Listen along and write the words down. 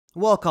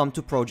Welcome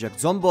to Project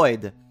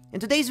Zomboid. In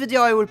today's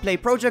video I will play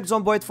Project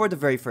Zomboid for the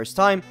very first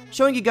time,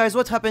 showing you guys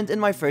what happened in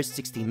my first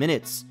 16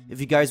 minutes. If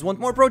you guys want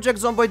more Project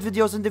Zomboid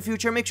videos in the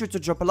future, make sure to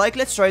drop a like.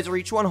 Let's try to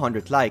reach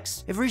 100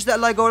 likes. If we reach that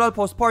like goal, I'll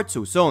post part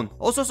 2 soon.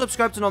 Also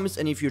subscribe to not miss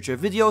any future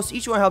videos,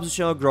 each one helps the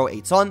channel grow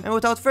a ton, and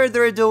without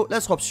further ado,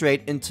 let's hop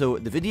straight into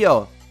the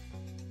video.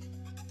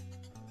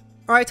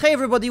 Alright, hey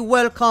everybody,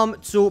 welcome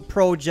to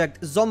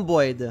Project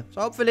Zomboid.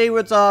 So hopefully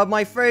with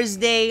my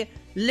first day,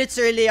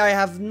 literally I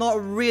have not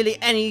really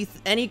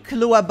any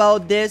clue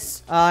about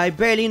this. I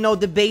barely know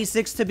the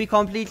basics, to be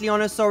completely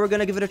honest, so we're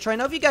gonna give it a try.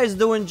 Now if you guys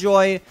do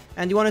enjoy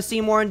and you want to see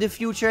more in the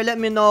future, let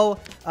me know.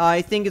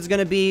 I think it's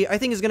gonna be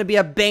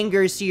a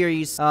banger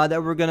series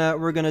that we're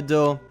gonna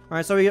do.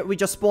 Alright, so we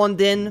just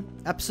spawned in,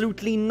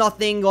 absolutely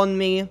nothing on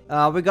me.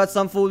 We got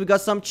some food, we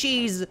got some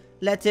cheese,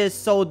 lettuce,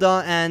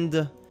 soda,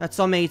 and that's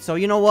tomato.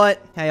 You know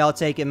what? Hey, I'll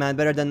take it, man.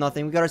 Better than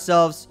nothing. We got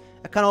ourselves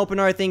a can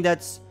opener, I think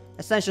that's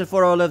essential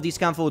for all of these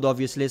canned food,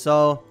 obviously.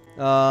 So,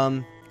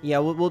 yeah,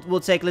 we'll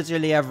take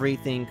literally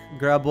everything.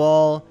 Grab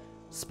all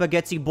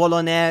spaghetti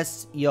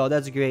bolognese. Yo,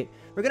 that's great.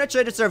 We're gonna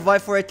try to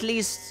survive for at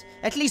least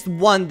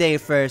one day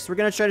first. We're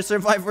gonna try to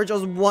survive for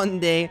just one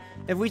day.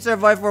 If we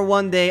survive for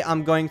one day,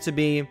 I'm going to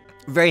be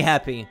very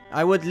happy.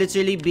 I would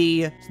literally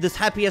be the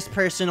happiest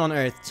person on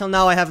earth. Till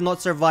now, I have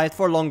not survived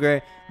for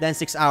longer than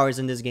 6 hours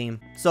in this game.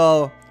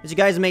 So, as you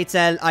guys may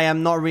tell, I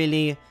am not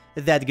really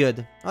that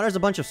good. Oh, there's a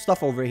bunch of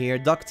stuff over here.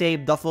 Duct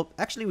tape, duffel.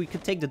 Actually, we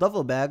could take the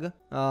duffel bag.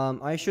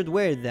 I should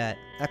wear that.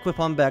 Equip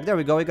on bag. There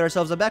we go. We got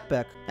ourselves a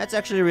backpack. That's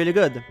actually really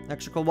good.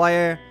 Electrical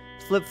wire,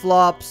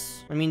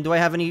 flip-flops. I mean, do I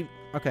have any?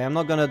 Okay, I'm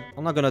not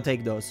gonna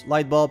take those.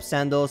 Light bulb,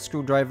 sandals,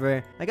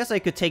 screwdriver. I guess I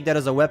could take that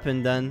as a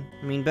weapon then.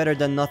 I mean, better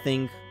than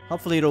nothing.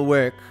 Hopefully it'll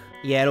work.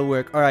 Yeah, it'll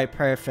work. Alright,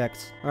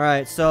 perfect.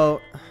 Alright,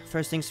 so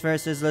first things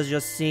first is let's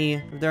just see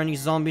if there are any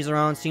zombies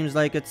around. Seems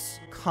like it's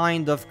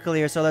kind of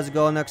clear, so let's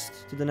go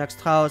next to the next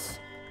house.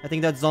 I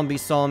think that zombie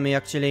saw me,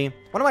 actually.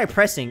 What am I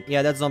pressing?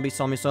 Yeah, that zombie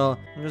saw me, so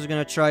I'm just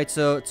gonna try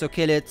to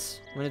kill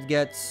it when it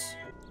gets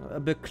a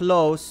bit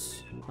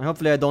close. And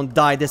hopefully I don't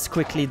die this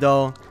quickly,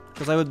 though,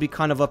 because I would be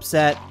kind of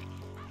upset.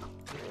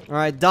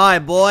 Alright, die,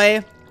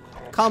 boy.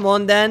 Come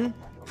on, then.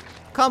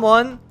 Come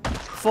on.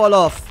 Fall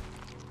off.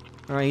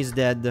 Alright, he's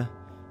dead.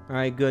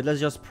 Alright, good. Let's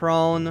just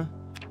prone.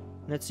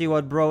 Let's see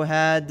what bro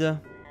had.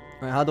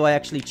 Alright, how do I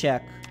actually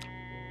check?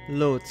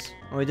 Loot.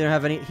 Oh, he didn't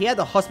have any. He had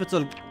a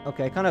hospital.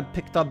 Okay, I kind of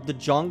picked up the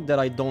junk that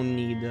I don't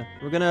need.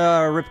 We're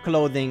gonna rip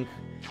clothing.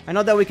 I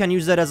know that we can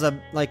use that as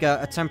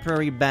a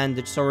temporary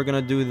bandage, so we're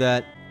gonna do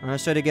that. Alright,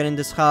 let's try to get in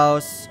this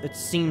house. It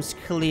seems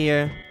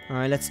clear.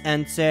 Alright, let's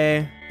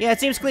enter. Yeah, it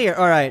seems clear.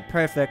 Alright,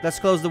 perfect. Let's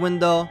close the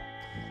window.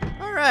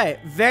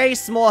 Alright, very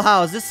small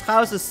house. This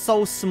house is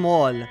so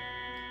small.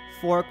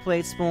 Fork,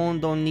 plate, spoon,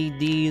 don't need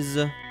these.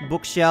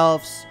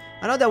 Bookshelves.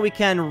 I know that we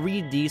can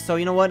read these, so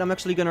you know what? I'm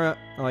actually gonna...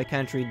 Oh, I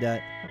can't read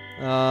that.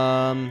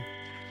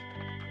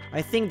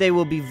 I think they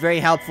will be very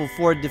helpful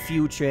for the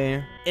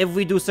future. If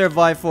we do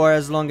survive for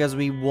as long as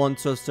we want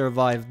to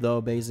survive,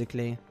 though,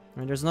 basically.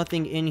 Right, there's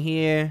nothing in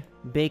here.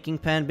 Baking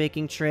pan,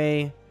 baking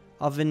tray,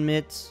 oven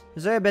mitt.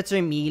 Is there a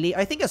better melee?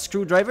 I think a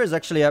screwdriver is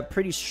actually a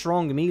pretty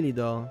strong melee,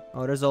 though.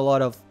 Oh, there's a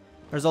lot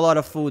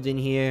of food in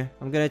here.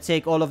 I'm gonna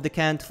take all of the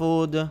canned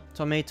food.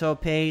 Tomato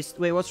paste.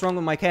 Wait, what's wrong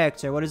with my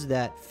character? What is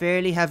that?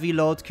 Fairly heavy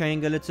load,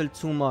 carrying a little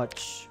too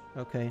much.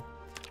 Okay.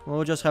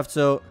 We'll just have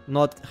to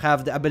not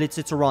have the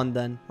ability to run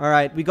then.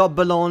 Alright, we got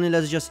bologna.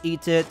 Let's just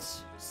eat it.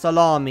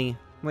 Salami.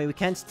 Wait, we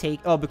can't take...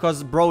 Oh,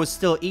 because bro is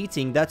still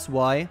eating. That's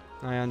why.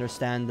 I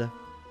understand.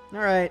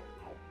 Alright.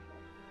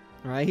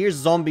 Alright, here's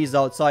zombies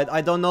outside.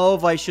 I don't know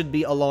if I should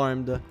be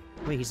alarmed.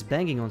 Wait, he's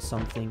banging on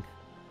something.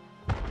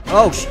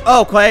 Oh,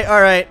 okay.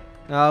 Alright.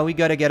 We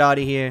gotta get out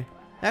of here.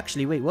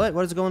 Actually, wait, what?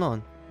 What is going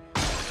on?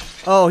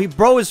 Oh,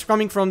 bro is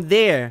coming from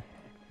there.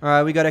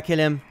 Alright, we gotta kill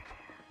him.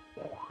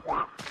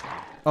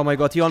 Oh my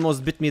god, he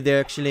almost bit me there,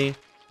 actually.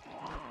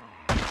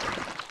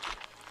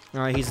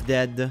 Alright, he's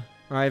dead.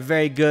 Alright,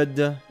 very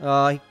good.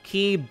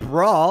 Key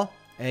bra.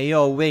 Hey,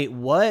 yo, wait,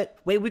 what?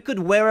 Wait, we could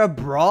wear a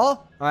bra?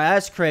 Alright,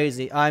 that's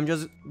crazy.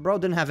 Bro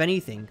didn't have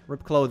anything.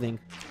 Rip clothing.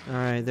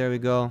 Alright, there we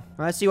go.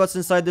 Alright, see what's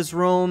inside this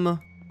room.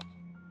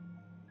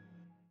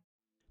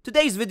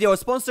 Today's video is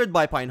sponsored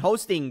by Pine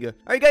Hosting.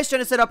 Are you guys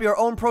trying to set up your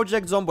own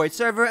Project Zomboid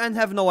server and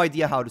have no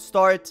idea how to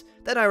start?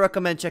 Then I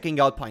recommend checking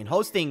out Pine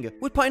Hosting.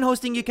 With Pine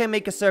Hosting, you can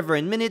make a server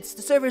in minutes.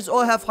 The servers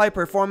all have high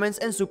performance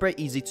and super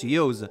easy to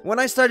use. When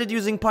I started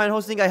using Pine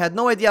Hosting, I had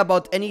no idea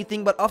about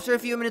anything, but after a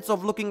few minutes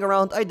of looking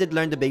around, I did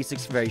learn the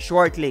basics very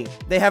shortly.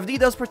 They have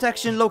DDoS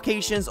protection,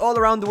 locations all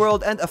around the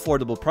world, and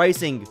affordable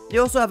pricing. They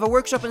also have a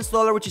workshop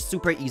installer, which is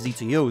super easy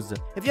to use.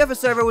 If you have a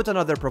server with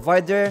another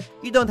provider,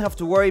 you don't have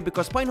to worry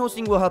because Pine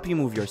Hosting will help you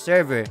move your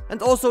server.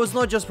 And also, it's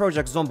not just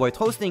Project Zomboid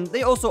hosting,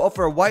 they also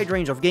offer a wide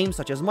range of games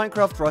such as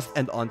Minecraft, Rust,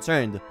 and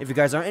Unturned. If you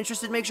guys are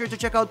interested, make sure to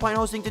check out Pine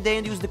Hosting today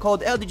and use the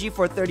code LDG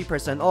for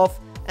 30% off.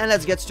 And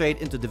let's get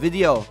straight into the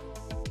video.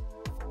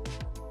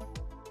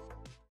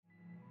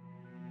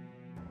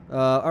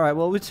 Alright,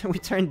 well, we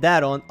turned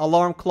that on.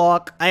 Alarm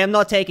clock. I am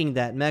not taking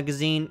that.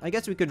 Magazine. I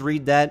guess we could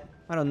read that.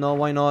 I don't know,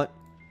 why not?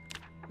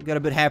 Get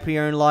a bit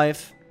happier in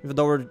life. Even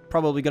though we're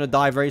probably gonna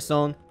die very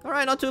soon.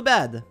 Alright, not too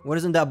bad. What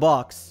is in that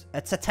box?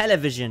 It's a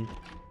television.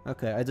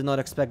 Okay, I did not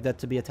expect that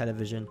to be a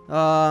television.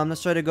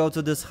 Let's try to go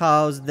to this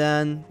house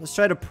then. Let's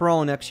try to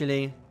prone,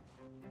 actually.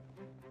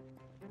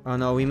 Oh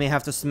no, we may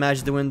have to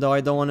smash the window.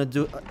 I don't want to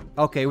do...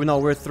 Okay, no,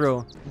 we're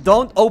through.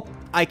 Don't open...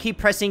 I keep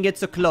pressing it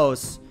to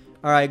close.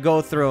 Alright,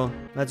 go through.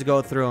 Let's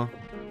go through.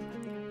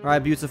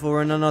 Alright, beautiful.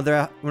 We're in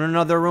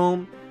another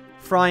room.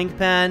 Frying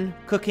pan.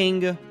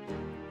 Cooking.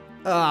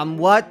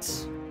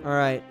 What?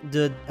 Alright,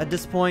 dude. At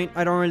this point,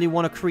 I don't really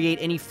want to create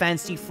any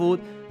fancy food.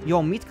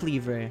 Yo, meat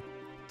cleaver.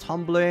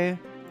 Tumbler.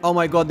 Oh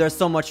my god, there's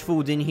so much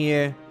food in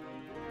here.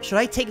 Should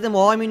I take them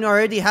all? I mean, I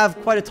already have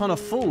quite a ton of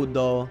food,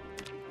 though.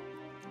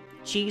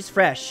 Cheese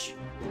fresh.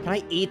 Can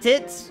I eat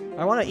it?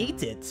 I want to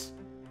eat it.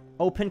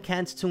 Open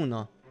canned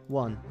tuna.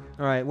 1.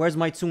 Alright, where's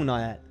my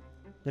tuna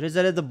at? Is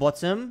that at the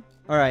bottom?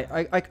 Alright,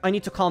 I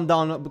need to calm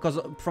down because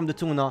from the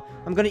tuna.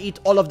 I'm gonna eat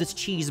all of this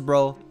cheese,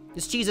 bro.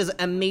 This cheese is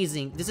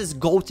amazing. This is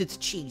goated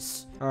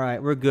cheese.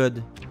 Alright, we're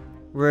good.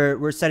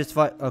 We're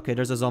satisfied. Okay,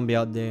 there's a zombie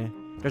out there.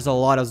 There's a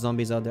lot of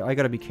zombies out there. I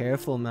gotta be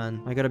careful,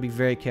 man. I gotta be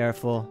very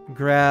careful.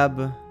 Grab.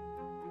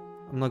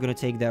 I'm not gonna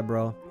take that,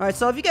 bro. Alright,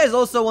 so if you guys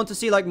also want to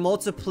see, like,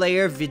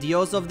 multiplayer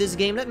videos of this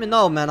game, let me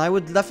know, man. I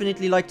would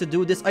definitely like to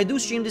do this. I do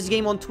stream this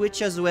game on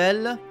Twitch as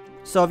well.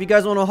 So if you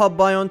guys want to hop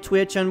by on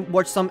Twitch and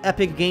watch some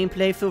epic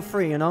gameplay, feel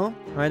free, you know?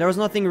 Alright, there was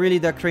nothing really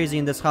that crazy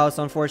in this house,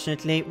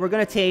 unfortunately. We're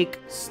gonna take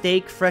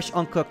steak, fresh,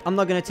 uncooked. I'm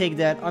not gonna take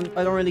that.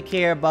 I don't really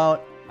care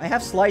about... I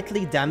have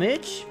slightly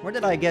damage? Where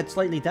did I get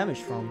slightly damage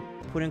from?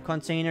 Put in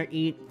container,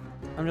 eat.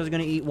 I'm just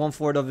gonna eat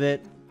 1/4 of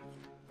it.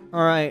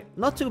 Alright,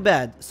 not too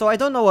bad. So I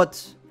don't know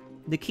what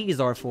the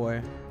keys are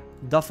for.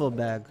 Duffel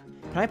bag.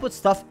 Can I put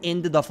stuff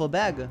in the duffel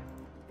bag?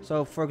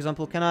 So, for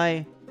example, can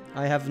I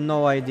have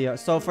no idea.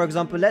 So, for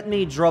example, let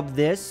me drop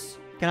this.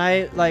 Can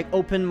I, like,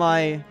 open my...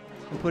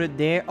 and put it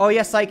there? Oh,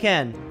 yes, I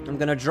can. I'm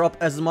gonna drop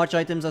as much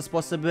items as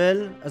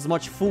possible. As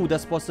much food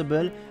as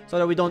possible. So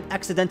that we don't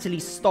accidentally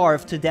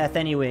starve to death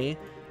anyway.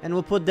 And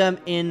we'll put them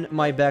in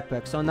my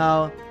backpack. So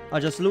now,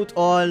 I'll just loot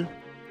all.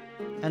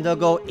 And they'll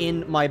go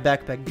in my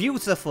backpack.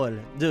 Beautiful.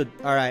 Dude,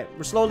 alright.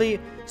 We're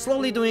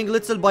slowly doing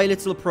little by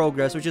little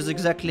progress. Which is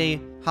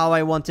exactly how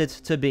I want it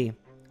to be.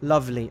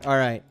 Lovely.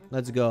 Alright,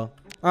 let's go.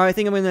 Alright, I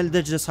think I'm gonna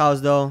ditch this house,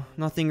 though.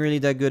 Nothing really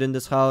that good in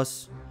this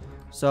house.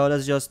 So,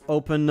 let's just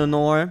open the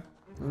door.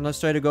 And let's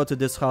try to go to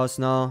this house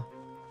now.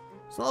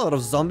 There's a lot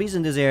of zombies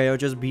in this area,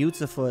 which is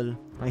beautiful.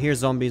 I hear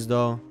zombies,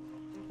 though.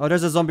 Oh,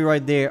 there's a zombie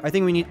right there. I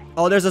think we need...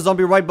 Oh, there's a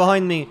zombie right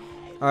behind me.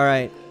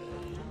 Alright.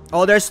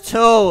 Oh, there's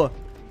 2.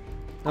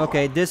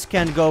 Okay, this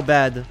can't go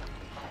bad.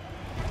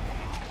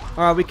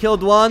 Alright, we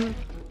killed 1.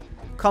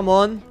 Come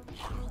on.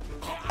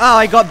 Oh,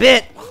 I got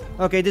bit.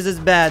 Okay, this is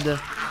bad.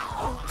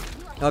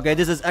 Okay,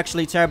 this is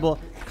actually terrible.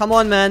 Come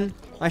on, man.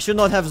 I should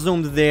not have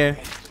zoomed there.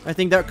 I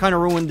think that kind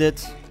of ruined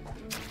it.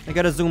 I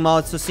gotta zoom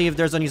out to see if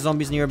there's any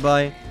zombies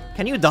nearby.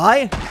 Can you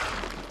die?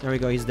 There we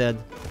go, he's dead.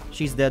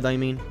 She's dead, I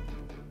mean.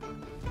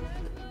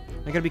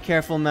 I gotta be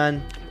careful,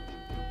 man.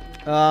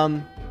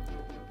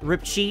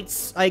 Rip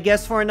sheets, I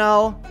guess, for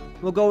now.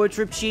 We'll go with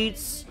rip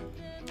sheets.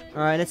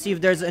 Alright, let's see if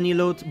there's any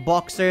loot.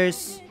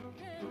 Boxers.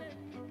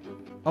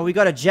 Oh, we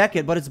got a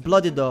jacket, but it's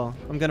blooded, though.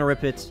 I'm gonna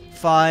rip it.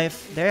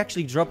 5. They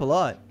actually drop a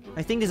lot.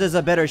 I think this is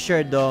a better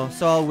shirt, though,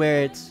 so I'll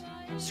wear it.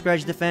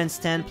 Scratch defense,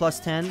 10 plus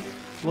 10.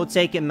 We'll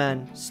take it,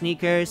 man.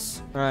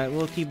 Sneakers. Alright,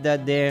 we'll keep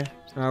that there.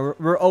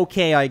 We're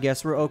okay, I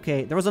guess. We're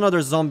okay. There was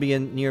another zombie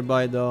in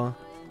nearby, though.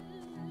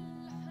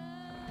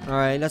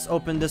 Alright, let's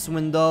open this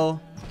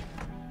window.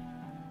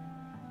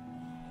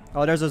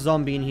 Oh, there's a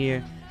zombie in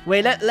here.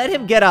 Wait, let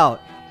him get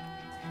out.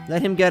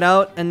 Let him get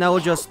out, and now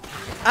we'll just...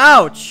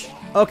 Ouch!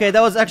 Okay,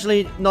 that was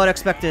actually not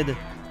expected.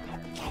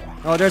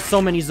 Oh, there's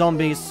so many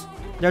zombies.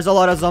 There's a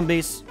lot of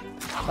zombies.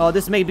 Oh,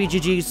 this may be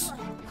GG's.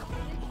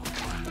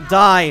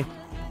 Die.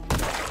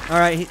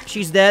 Alright,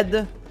 she's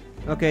dead.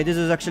 Okay, this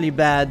is actually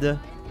bad.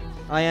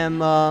 I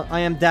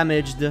am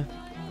damaged.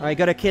 I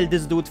gotta kill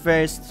this dude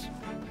first.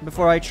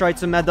 Before I try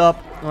to med up.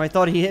 Oh, I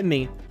thought he hit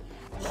me.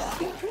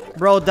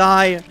 Bro,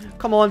 die.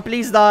 Come on,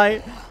 please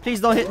die. Please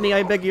don't hit me,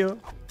 I beg you.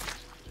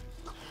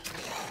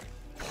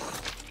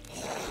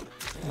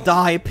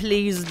 Die,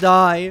 please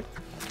die.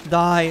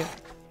 Die.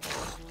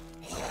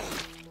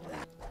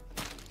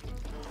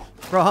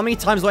 Bro, how many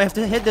times do I have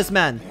to hit this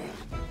man?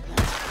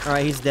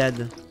 Alright, he's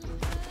dead.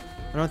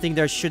 I don't think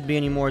there should be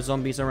any more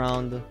zombies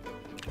around.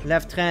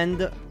 Left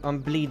hand. I'm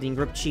bleeding.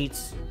 Rip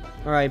cheats.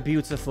 Alright,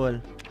 beautiful.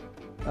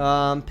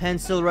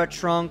 Pencil, red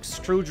trunk,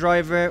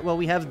 screwdriver. Well,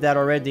 we have that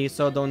already,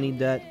 so don't need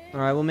that.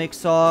 Alright, we'll make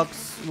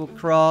socks. We'll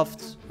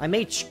craft. I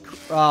made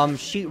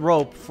sheet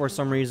rope for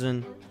some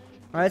reason.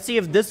 Alright, let's see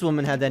if this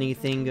woman had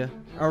anything.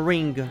 A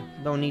ring.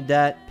 Don't need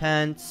that.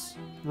 Pants.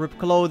 Rip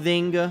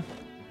clothing.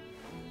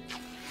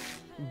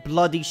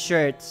 Bloody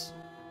shirt.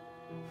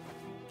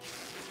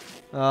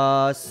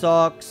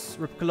 Socks.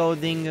 Rip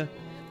clothing.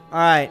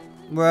 Alright.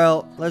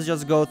 Well, let's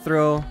just go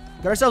through.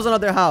 Got ourselves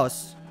another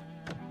house.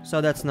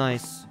 So that's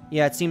nice.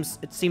 Yeah, it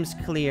seems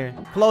clear.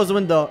 Close the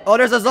window. Oh,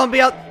 there's a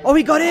zombie out. Oh,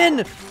 he got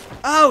in.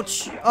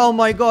 Ouch. Oh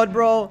my god,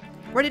 bro.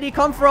 Where did he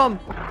come from?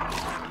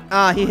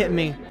 Ah, he hit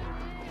me.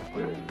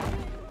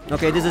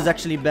 Okay, this is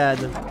actually bad.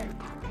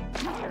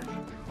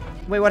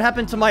 Wait, what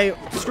happened to my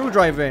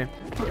screwdriver?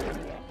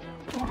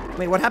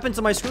 Wait, what happened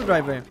to my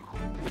screwdriver?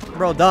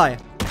 Bro, die.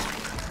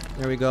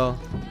 There we go.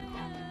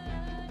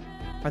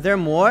 Are there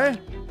more?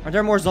 Are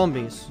there more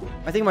zombies?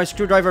 I think my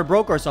screwdriver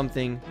broke or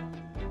something.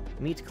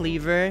 Meat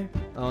cleaver.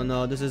 Oh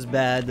no, this is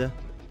bad.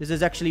 This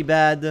is actually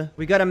bad.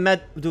 We got a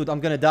med... Dude, I'm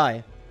gonna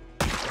die.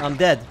 I'm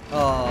dead.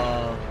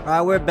 Oh.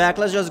 Alright, we're back.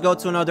 Let's just go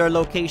to another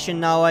location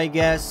now, I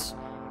guess.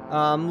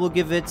 We'll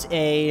give it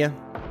a...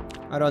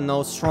 I don't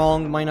know,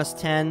 strong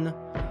 -10.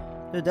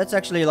 Dude, that's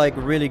actually like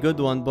a really good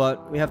one,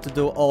 but we have to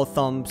do all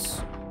thumbs.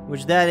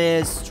 Which that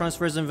is...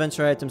 Transfers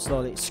inventory item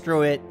slowly.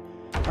 Screw it.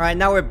 Alright,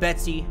 now we're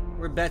Betsy.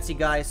 We're Betsy,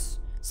 guys.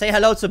 Say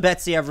hello to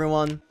Betsy,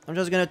 everyone. I'm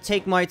just gonna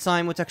take my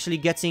time with actually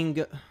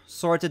getting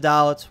sorted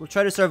out. We'll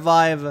try to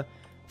survive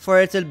for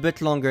a little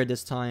bit longer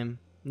this time.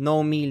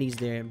 No mealies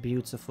there.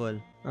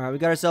 Beautiful. Alright, we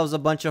got ourselves a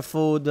bunch of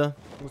food.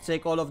 We'll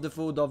take all of the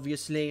food,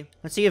 obviously.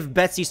 Let's see if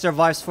Betsy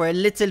survives for a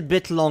little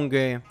bit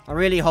longer. I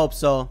really hope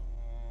so.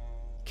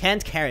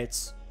 Canned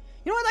carrots.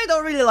 You know what? I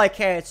don't really like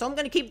carrots, so I'm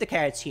gonna keep the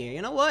carrots here.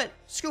 You know what?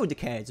 Screw the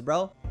carrots,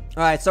 bro.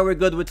 Alright, so we're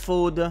good with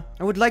food.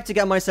 I would like to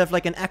get myself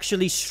like an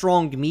actually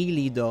strong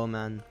mealie though,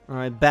 man.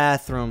 Alright,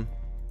 bathroom.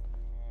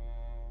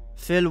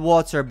 Fill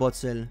water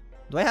bottle.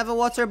 Do I have a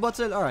water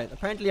bottle? Alright,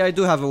 apparently I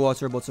do have a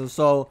water bottle.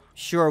 So,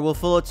 sure, we'll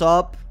fill it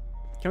up.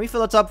 Can we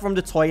fill it up from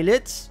the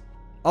toilet?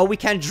 Oh, we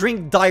can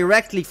drink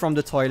directly from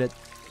the toilet.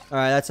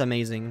 Alright, that's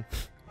amazing.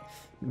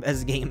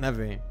 Best game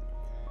ever.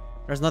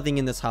 There's nothing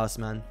in this house,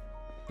 man.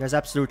 There's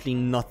absolutely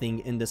nothing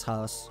in this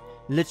house.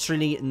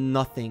 Literally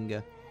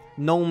nothing.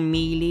 No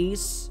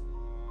mealies.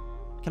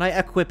 Can I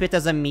equip it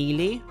as a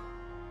melee?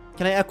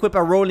 Can I equip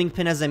a rolling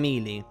pin as a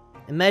melee?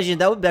 Imagine,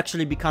 that would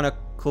actually be kind of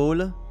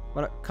cool.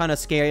 But kind of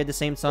scary at the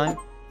same time.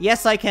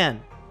 Yes, I can.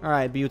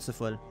 Alright,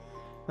 beautiful.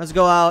 Let's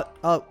go out.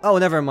 Oh,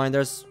 never mind.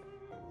 There's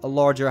a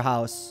larger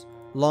house.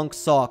 Long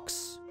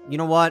socks. You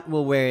know what?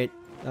 We'll wear it.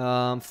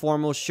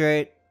 Formal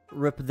shirt.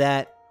 Rip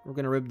that. We're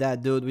gonna rip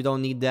that, dude. We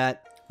don't need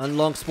that. And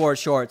long sport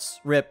shorts.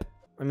 Rip.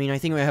 I mean, I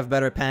think we have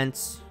better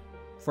pants.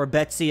 For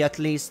Betsy, at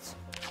least.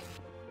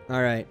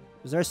 Alright.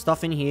 Is there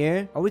stuff in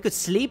here? Oh, we could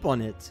sleep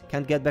on it.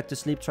 Can't get back to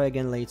sleep. Try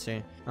again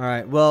later.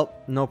 Alright, well,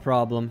 no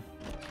problem.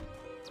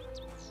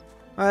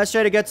 Alright, let's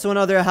try to get to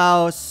another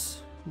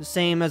house. The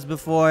same as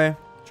before.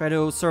 Try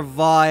to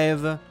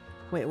survive.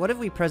 Wait, what if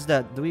we press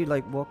that? Do we,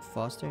 like, walk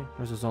faster?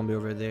 There's a zombie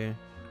over there.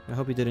 I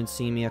hope he didn't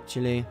see me,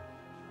 actually.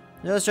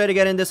 Let's try to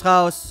get in this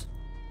house.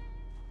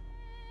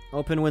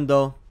 Open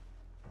window.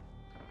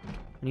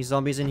 Any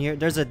zombies in here?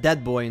 There's a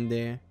dead boy in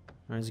there.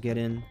 Alright, let's get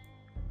in.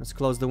 Let's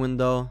close the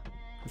window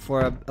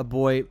before a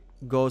boy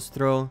goes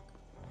through.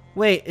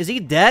 Wait, is he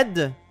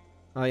dead?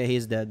 Oh, yeah,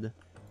 he's dead.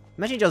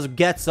 Imagine he just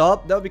gets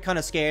up. That would be kind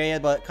of scary,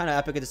 but kind of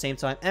epic at the same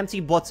time.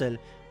 Empty bottle.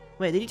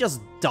 Wait, did he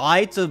just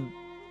die to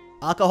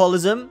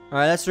alcoholism?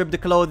 Alright, let's rip the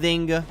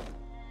clothing.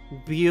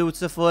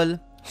 Beautiful.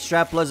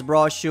 Strapless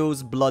bra,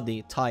 shoes,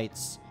 bloody,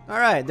 tights.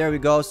 Alright, there we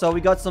go. So we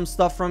got some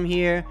stuff from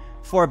here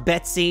for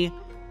Betsy.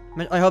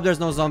 I hope there's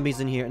no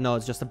zombies in here. No,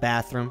 it's just a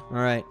bathroom.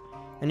 Alright.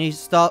 Any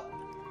stuff?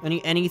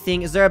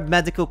 Anything? Is there a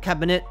medical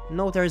cabinet?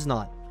 No, there is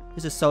not.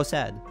 This is so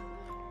sad.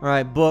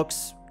 Alright,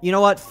 books. You know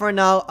what? For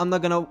now, I'm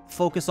not gonna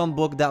focus on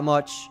book that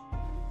much.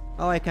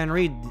 Oh, I can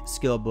read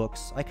skill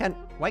books. I can't...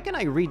 Why can't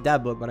I read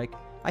that book? But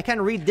I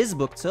can read this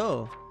book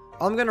too.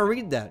 I'm gonna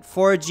read that.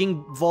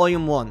 Foraging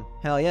Volume 1.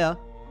 Hell yeah.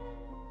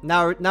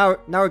 Now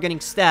we're getting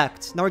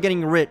stacked. Now we're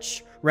getting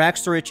rich.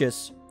 Rags to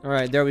riches.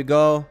 Alright, there we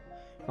go.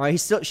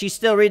 Alright, she's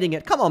still reading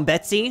it. Come on,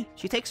 Betsy.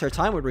 She takes her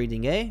time with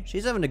reading, eh?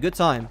 She's having a good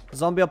time.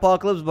 Zombie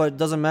apocalypse, but it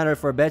doesn't matter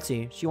for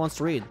Betsy. She wants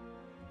to read.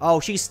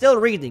 Oh, she's still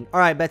reading.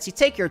 Alright, Betsy,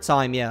 take your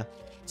time, yeah.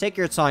 Take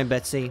your time,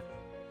 Betsy.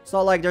 It's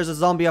not like there's a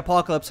zombie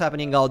apocalypse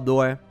happening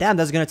outdoor. Damn,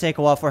 that's gonna take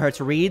a while for her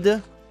to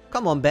read.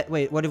 Come on,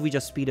 wait, what if we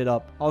just speed it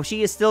up? Oh,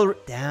 she is still...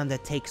 Damn,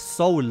 that takes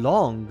so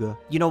long.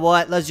 You know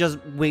what? Let's just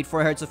wait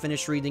for her to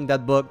finish reading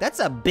that book. That's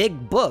a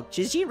big book.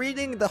 Is she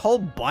reading the whole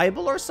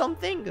Bible or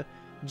something?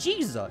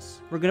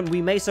 Jesus.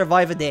 We may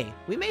survive a day.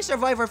 We may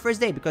survive our first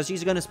day because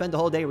she's gonna spend the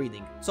whole day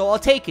reading. So I'll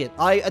take it.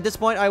 At this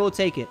point, I will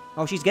take it.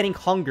 Oh, she's getting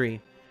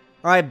hungry.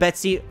 Alright,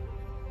 Betsy.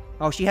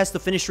 Oh, she has to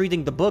finish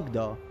reading the book,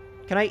 though.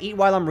 Can I eat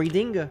while I'm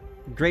reading?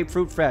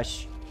 Grapefruit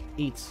fresh.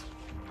 Eat.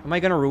 Am I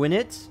gonna ruin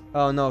it?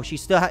 Oh no, she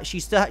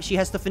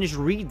has to finish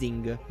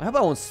reading. I hope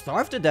I won't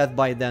starve to death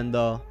by then,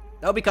 though.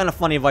 That would be kind of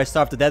funny if I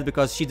starve to death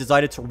because she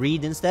decided to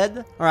read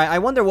instead. Alright, I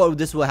wonder what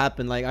this will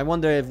happen. Like, I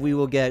wonder if we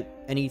will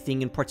get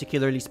anything in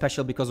particularly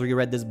special because we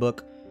read this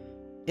book.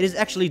 It is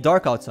actually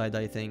dark outside,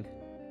 I think.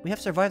 We have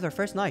survived our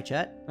first night,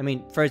 chat. I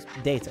mean, first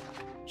date.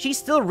 She's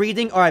still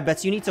reading. Alright,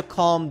 Betsy, you need to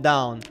calm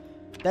down.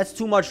 That's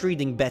too much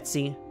reading,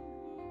 Betsy.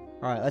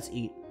 Alright, let's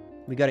eat.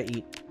 We gotta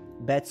eat.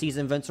 Betsy's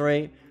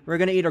inventory. We're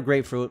gonna eat our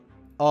grapefruit.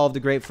 All of the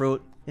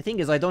grapefruit. The thing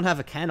is, I don't have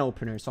a can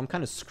opener, so I'm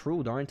kind of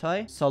screwed, aren't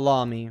I?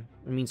 Salami.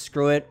 I mean,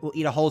 screw it. We'll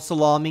eat a whole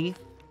salami.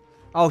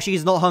 Oh,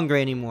 she's not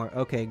hungry anymore.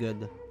 Okay,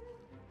 good.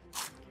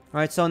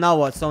 Alright, so now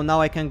what? So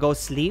now I can go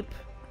sleep.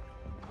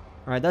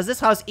 Alright, does this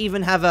house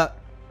even have a...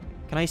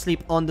 Can I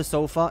sleep on the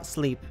sofa?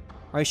 Sleep.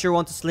 Are you sure you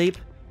want to sleep?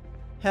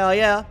 Hell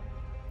yeah.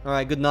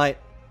 Alright, good night.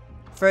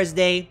 First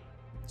day,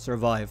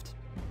 survived.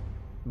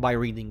 By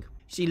reading.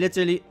 She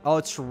literally... Oh,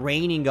 it's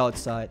raining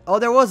outside. Oh,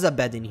 there was a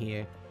bed in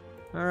here.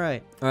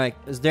 Alright. Alright,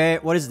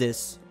 what is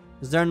this?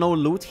 Is there no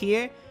loot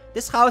here?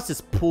 This house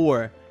is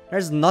poor.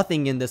 There's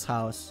nothing in this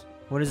house.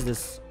 What is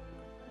this?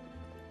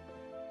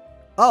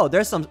 Oh,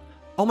 there's some...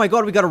 Oh my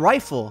god, we got a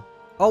rifle.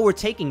 Oh, we're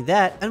taking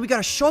that. And we got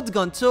a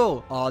shotgun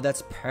too. Oh,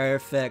 that's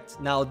perfect.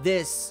 Now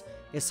this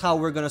is how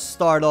we're gonna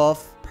start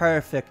off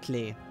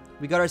perfectly.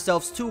 We got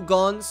ourselves 2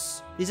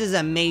 guns. This is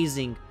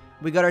amazing.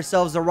 We got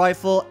ourselves a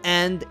rifle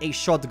and a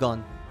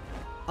shotgun.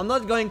 I'm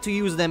not going to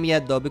use them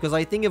yet though, because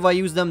I think if I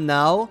use them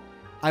now,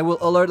 I will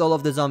alert all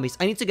of the zombies.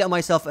 I need to get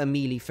myself a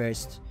melee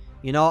first.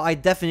 You know, I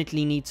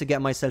definitely need to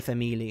get myself a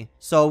melee.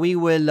 So we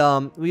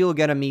will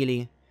get a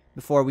melee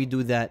before we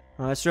do that.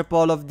 Let's rip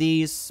all of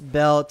these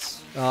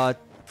belts,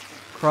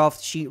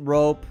 craft sheet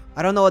rope.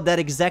 I don't know what that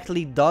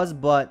exactly does,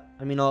 but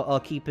I mean, I'll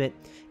keep it.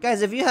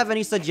 Guys, if you have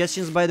any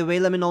suggestions, by the way,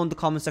 let me know in the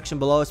comment section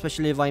below,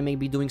 especially if I may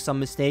be doing some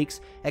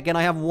mistakes. Again,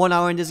 I have 1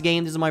 hour in this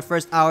game. This is my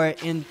first hour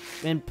in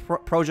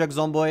Project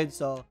Zomboid,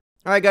 so...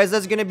 Alright guys,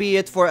 that's gonna be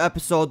it for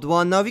episode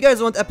 1. Now if you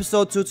guys want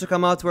episode 2 to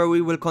come out where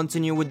we will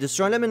continue with this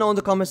run, let me know in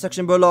the comment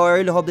section below. I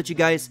really hope that you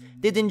guys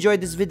did enjoy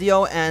this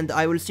video, and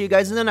I will see you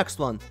guys in the next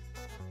one.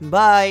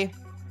 Bye!